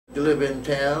You live in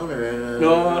town or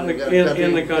no, in the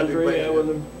country, yeah, with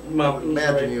the mountains.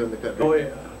 Imagine right. you in the country. Oh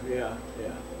yeah,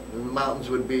 yeah. And the mountains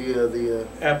would be the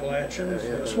Appalachians,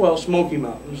 yeah. well, Smoky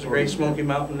Mountains. The Great Smoky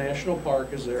Mountain National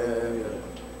Park is there.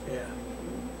 Yeah.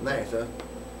 Nice, huh?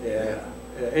 Yeah.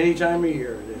 Any time of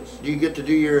year it is. Do you get to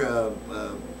do your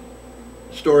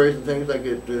stories and things like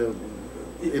at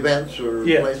events or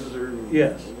places or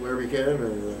wherever you can or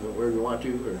wherever you want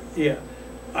to? Or? Yeah.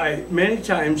 Many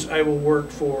times I will work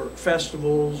for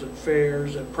festivals, at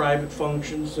fairs, at private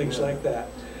functions, things like that.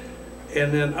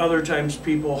 And then other times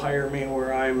people hire me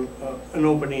where I'm an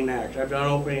opening act. I've done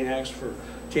opening acts for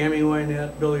Tammy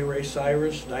Wynette, Billy Ray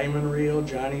Cyrus, Diamond Rio,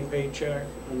 Johnny Paycheck,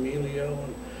 Emilio,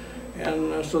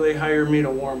 and so they hire me to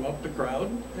warm up the crowd.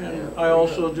 And I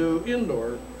also do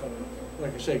indoor,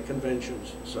 like I say,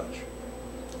 conventions and such.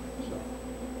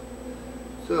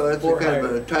 So that's a kind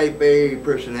of a type A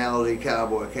personality,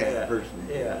 cowboy kind of person.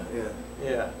 Yeah,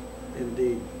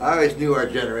 indeed. I always knew our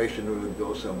generation would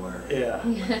go somewhere. Yeah.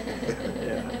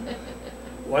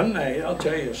 One night, I'll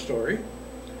tell you a story.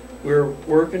 We were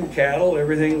working cattle,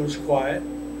 everything was quiet.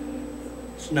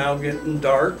 It's now getting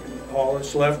dark. All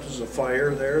that's left is a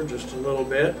fire there, just a little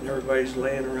bit, and everybody's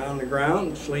laying around the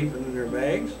ground, sleeping in their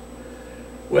bags.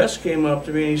 Wes came up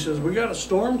to me and he says, "We got a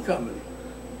storm coming.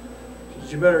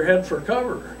 You better head for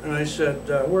cover." And I said,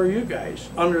 "Where are you guys?"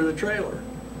 "Under the trailer."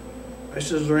 I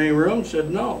said, "Is there any room?" He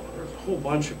said, "No, there's a whole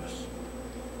bunch of us."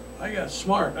 I got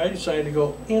smart. I decided to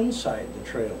go inside the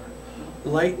trailer.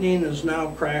 Lightning is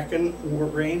now cracking,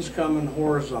 rain's coming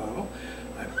horizontal.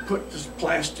 I put this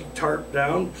plastic tarp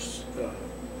down,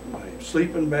 my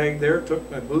sleeping bag there, took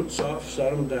my boots off,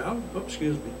 set them down,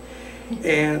 excuse me,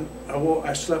 and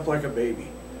I slept like a baby.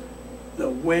 The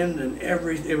wind and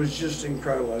everything, it was just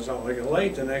incredible. I was out like a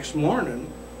light. The next morning,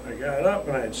 I got up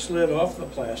and I had slid off the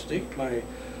plastic. My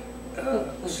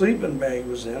sleeping bag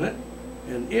was in it,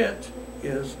 and it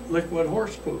is liquid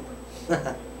horse poop.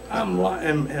 And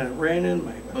it ran in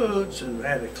my boots, and I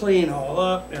had to clean all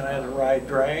up, and I had to ride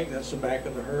drag. That's the back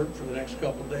of the herd for the next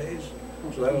couple of days.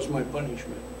 So that was my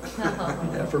punishment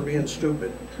for being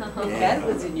stupid. That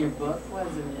was in your book,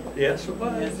 wasn't it? Yes, it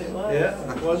was. Yes, it was.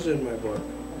 Yeah, it was in my book.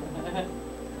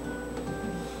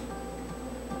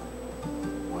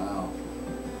 Wow.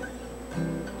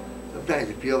 Sometimes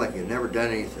you feel like you've never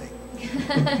done anything.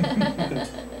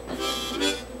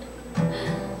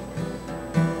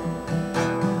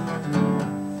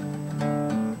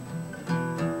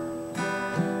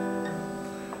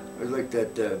 It was like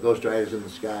that Ghost Riders in the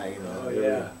Sky, you know. Oh,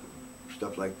 yeah.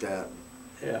 Stuff like that.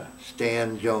 Yeah.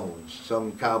 Stan Jones,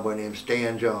 some cowboy named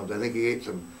Stan Jones. I think he ate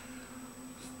some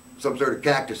sort of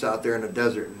cactus out there in the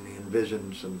desert, and he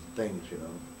envisioned some things, you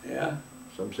know. Yeah.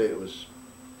 Some say it was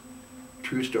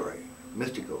true story,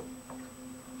 mystical.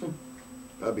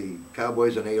 Probably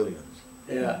Cowboys and Aliens.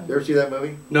 Yeah. You ever see that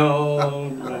movie? No.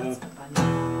 That's funny.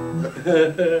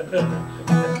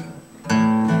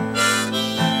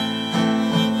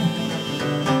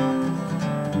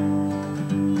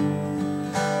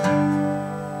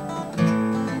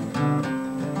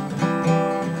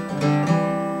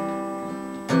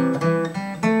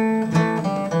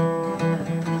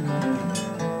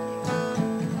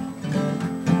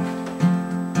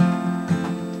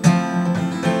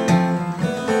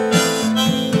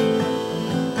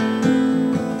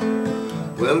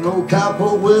 Well, an old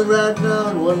cowpoke went riding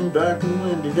on one dark and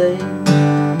windy day.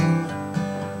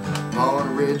 On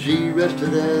a ridge he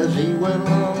rested as he went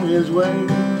along his way.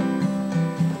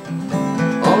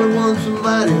 All at once a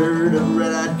mighty herd of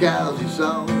red-eyed cows he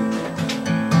saw,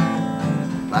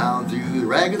 plowing through the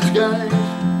ragged skies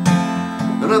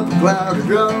and up a cloudy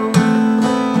draw.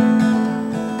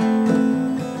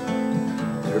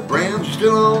 Their brands are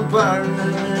still on fire and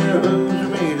their hooves are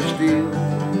made of steel.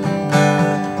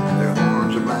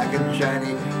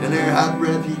 Shiny, and their hot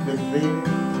breath he could feel.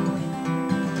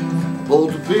 A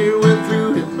bolt of fear went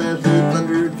through him as they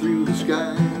thundered through the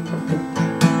sky.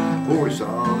 For he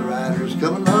saw the riders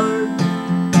coming hard,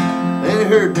 and he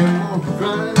heard their mournful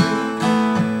cry.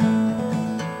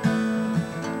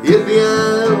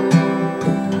 Yippee-yi-oh,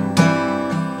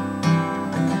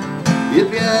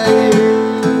 yippee-yi-yo.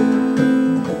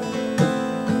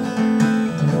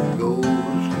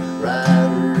 Ghost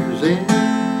riders in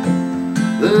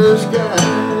the sky.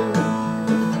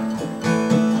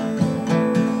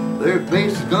 Their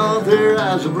faces gone, their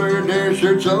eyes are blurred, their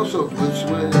shirts all soaked with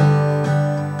sweat.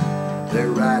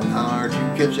 They're riding hard to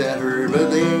catch that herd,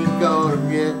 but they ain't caught them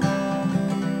yet.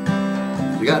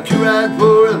 They got to ride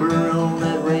forever on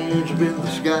that range up in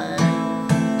the sky,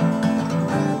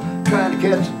 trying to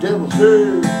catch the devil's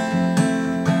herd,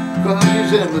 'cause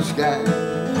he's in the sky.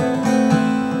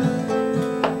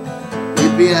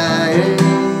 Yippee-yi-yay,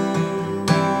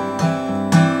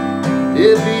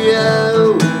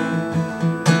 yippee-yi-oh.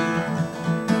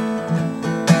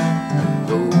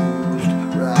 Ghost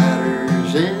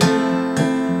riders in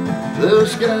the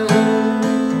sky.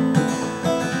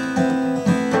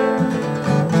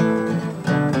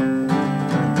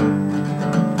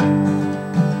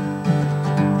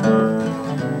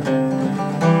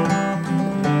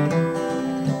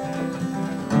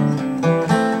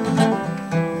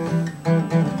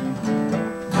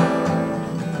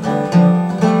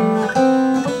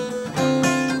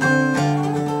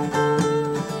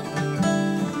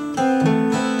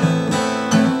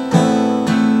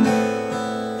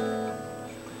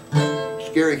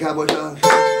 Scary cowboy songs.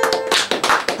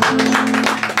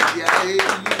 Yeah.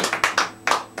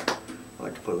 I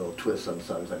like to put a little twist on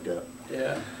songs like that.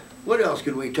 Yeah. What else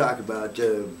could we talk about?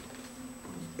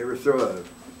 Ever throw a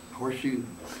horseshoe?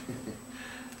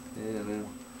 Yeah, no.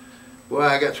 Well,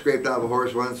 I got scraped off a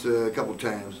horse once a couple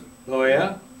times. Oh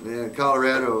yeah? Yeah, in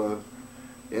Colorado.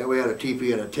 Yeah, we had a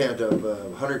teepee and a tent up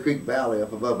Hunter Creek Valley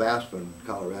up above Aspen,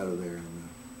 Colorado there. And,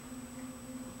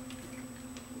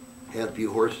 had a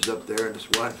few horses up there, and this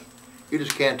one, he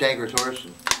just cantankerous horse.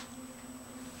 And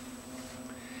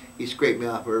he scraped me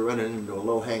off. We were running into a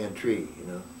low-hanging tree, you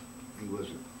know. He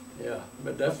wasn't. Yeah,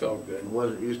 but that felt good.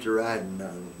 Wasn't used to riding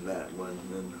on that one.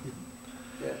 And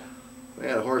Yeah. we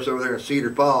had a horse over there in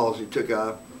Cedar Falls. He took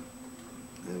off.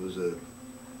 It was a,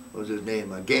 what was his name?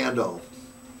 Gandalf.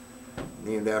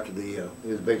 Named after the, he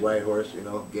was a big white horse, you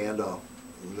know, Gandalf.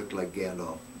 He looked like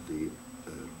Gandalf, the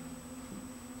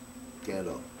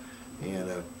Gandalf.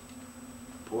 And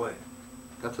boy,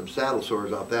 got some saddle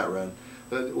sores off that run.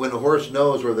 But when the horse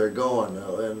knows where they're going,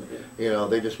 and you know,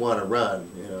 they just want to run.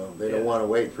 You know, they don't want to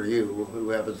wait for you, who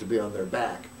happens to be on their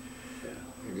back. Yeah.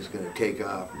 You're just going to take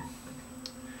off.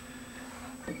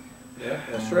 Yeah,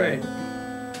 that's right.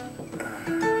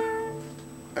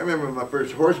 I remember my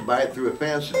first horse bite through a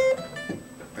fence,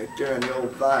 right there on the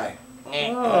old thigh.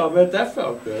 Oh, I bet that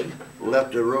felt good.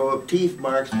 Left a row of teeth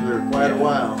marks for quite a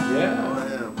while. Yeah. Oh,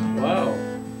 yeah. Wow.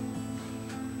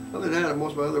 Other than that,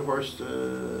 most of my other horse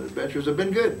adventures have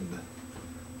been good.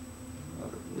 I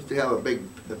used to have a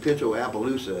Pinto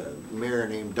Appaloosa mare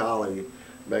named Dolly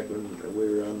back when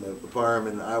we were on the farm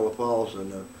in Iowa Falls,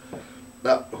 and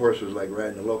that horse was like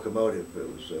riding a locomotive. It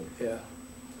was Yeah.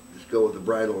 just go with the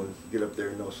bridle and get up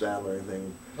there, no saddle or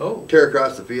anything. Oh. Tear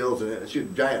across the fields, and it's a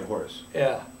giant horse.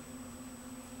 Yeah.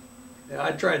 Yeah,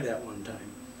 I tried that one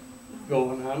time.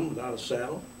 Going on without a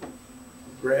saddle.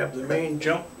 Grabbed the mane,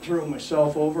 jumped, threw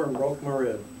myself over, and broke my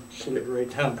rib. Slid right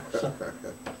down.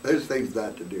 There's things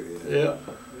not to do. Yeah.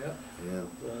 Yeah. Yeah.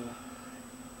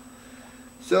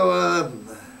 So,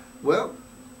 well,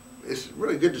 it's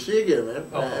really good to see you again, man.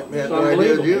 Oh, I had it's no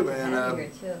idea it was you, unbelievable. man. I'm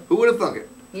here too. Who would have thunk it?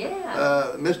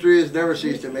 Yeah. Mysteries never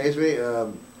cease to amaze me.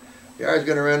 You're always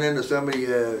going to run into somebody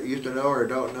you used to know or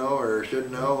don't know or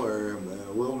should know or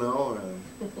will know.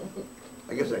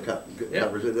 I guess that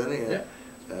covers it, doesn't it?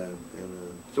 Yeah.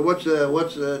 So what's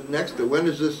next? When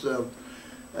is this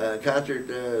concert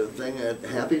thing at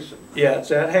Happy's? Yeah, it's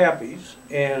at Happy's,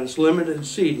 and it's limited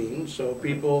seating, so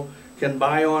people can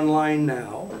buy online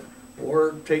now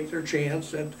or take their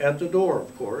chance at the door,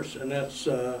 of course. And that's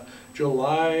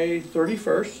July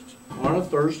 31st on a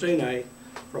Thursday night.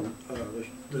 From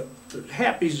the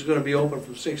Happy's is going to be open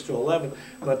from 6 to 11,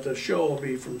 but the show will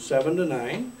be from 7 to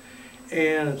 9,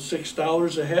 and it's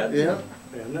 $6 a head. Yeah.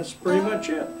 And that's pretty much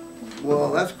it.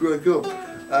 Well, that's really cool.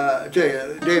 I tell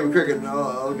you, David Cricket and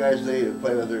all the guys they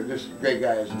play with are just great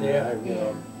guys. Yeah. You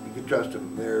know, you can trust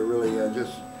them. They're really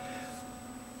just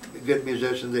good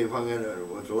musicians. They've hung in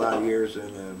with a lot of years,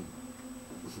 and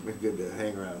they're good to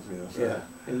hang around. You know. So, Yeah,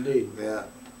 indeed. yeah.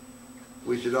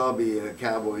 We should all be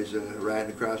cowboys riding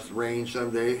across the range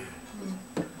someday.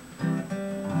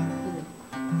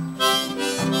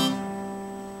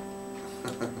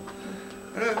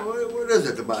 What is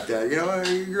it about that? You know,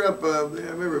 you grew up, I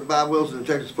remember Bob Wilson and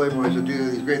Texas Playboys would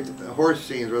do these great horse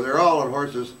scenes where they're all on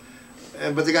horses,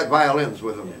 but they got violins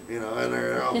with them, you know, and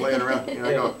they're all playing around. You know,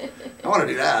 I go, I want to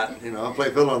do that, you know, I'll play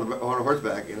fiddle on a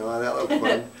horseback, you know, that looks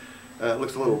fun. It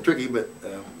looks a little tricky, but,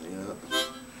 you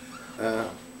know.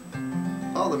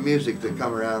 All the music that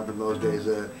come around from those days,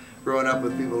 growing up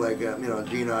with people like, you know,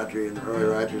 Gene Autry and Roy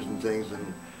Rogers and things,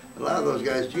 and a lot of those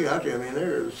guys, Gene Autry, I mean,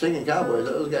 they're singing cowboys.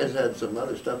 Those guys had some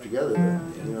other stuff together that,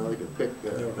 you know, they could pick.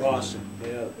 They're awesome,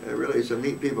 yeah. They're really some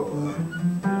neat people. All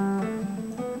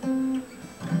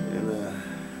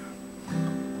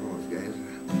those guys,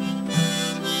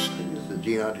 this is a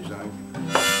Gene Autry song.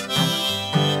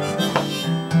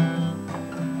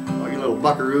 All you little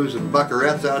buckaroos and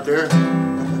buckarettes out there.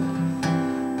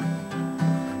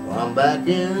 I'm back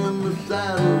in the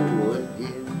saddle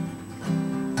again.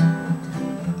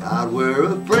 Out where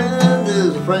a friend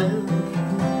is a friend,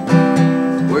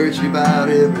 where you sleep out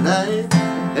every night,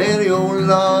 and the old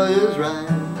law is right.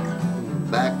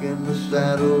 Back in the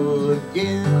saddle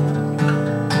again.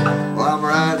 Well, I'm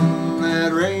riding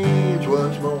that range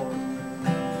once more,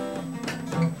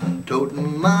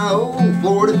 toting my old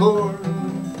 44.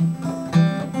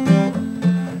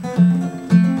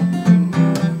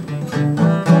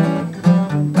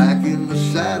 Back in the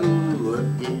saddle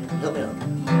again. Help me out.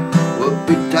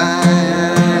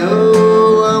 Whoopie-tie,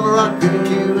 oh, I'm rocking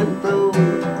to and fro.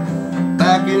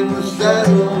 Back in the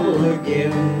saddle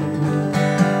again.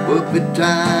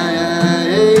 Whoopie-tie,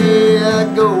 hey,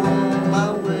 I go on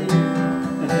my way.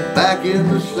 Back in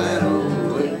the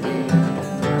saddle again.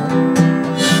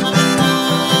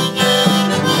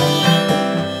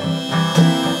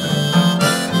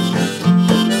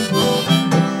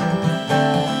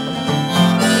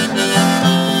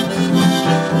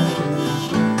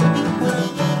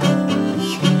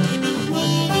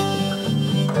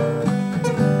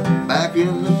 Back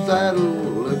in the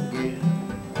saddle again.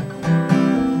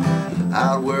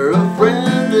 Out where a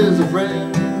friend is a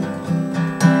friend,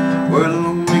 where the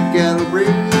lonely cattle breed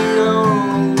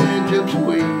on lonely chips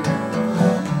away.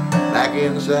 Back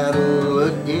in the saddle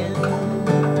again.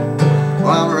 Well,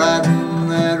 I'm riding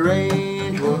that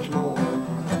range once more,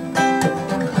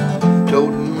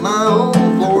 toting my old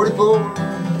 44,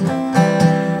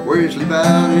 where you sleep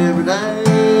out every night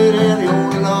and the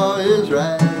only law is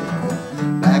right.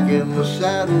 Back in the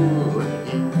saddle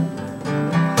again.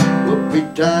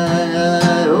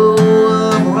 Whoopie-tie, oh,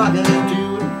 I'm rocking to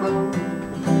and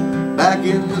fro. Back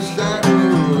in the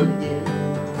saddle again.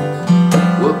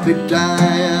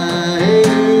 Whoopie-tie,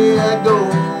 hey, I go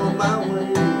on my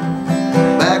way.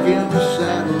 Back in the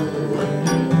saddle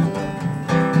again.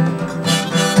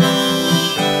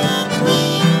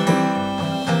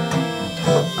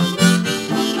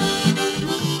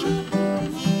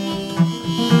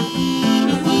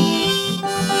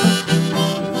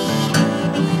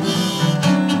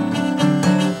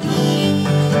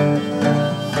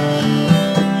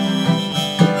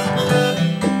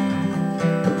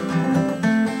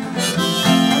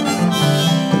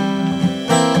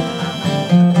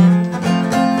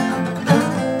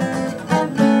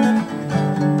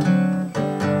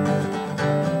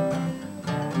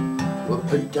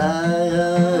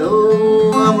 Whoopie-tie,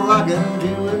 oh, I'm rocking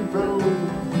to and fro.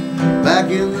 Back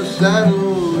in the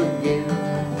saddle again.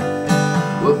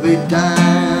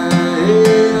 Whoopie-tie,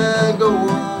 hey, I go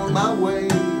on my way.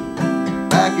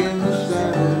 Back in the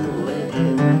saddle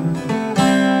again.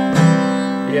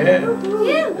 Yeah.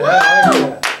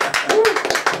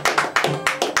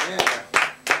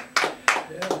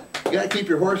 You gotta keep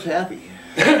your horse happy.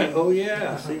 Oh,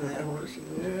 yeah. Sing that horse.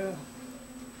 Yeah.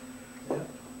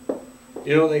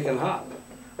 You know they can hop.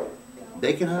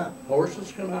 They can hop.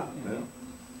 Horses can hop. Yeah.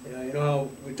 Yeah, you know how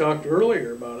we talked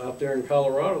earlier about out there in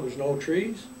Colorado, there's no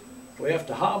trees. We have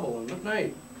to hobble them at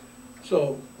night.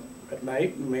 So at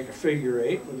night we make a figure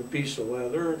 8 with a piece of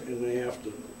leather, and they have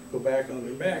to go back on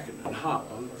their back and then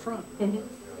hop on the front.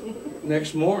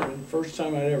 Next morning, first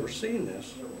time I'd ever seen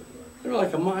this, they're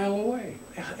like a mile away.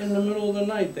 In the middle of the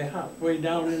night, they hop way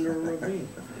down into a ravine.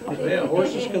 So yeah,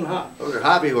 horses can hop. Those are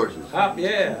hobby horses. Hop,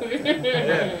 yeah.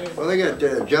 Yeah. Well, they got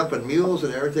jumping mules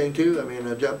and everything too. I mean,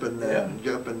 jumping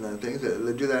things.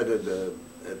 They do that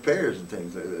at fairs and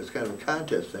things. It's kind of a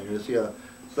contest thing. You see,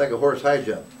 it's like a horse high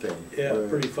jump thing. Yeah,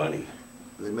 pretty funny.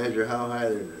 They measure how high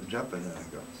they're jumping. And I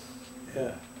go,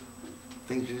 Yeah.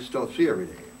 things you just don't see every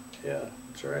day. Yeah,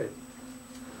 that's right.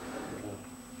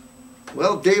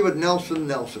 Well, David Nelson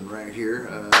Nelson right here.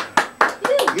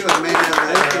 Give a man a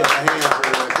hand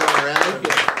for coming around.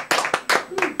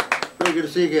 Pretty good to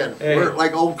see you again. Hey. We're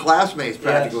like old classmates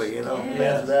practically, you know.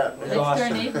 Yes. That. That's Next door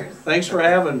awesome. neighbors. Thanks for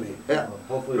having me. Yeah,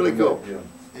 Hopefully really we'll cool.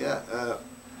 meet, Yeah,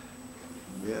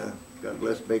 yeah. God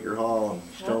bless Baker Hall and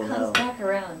Well, Stone it comes House. back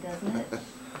around, doesn't it?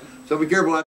 So be careful.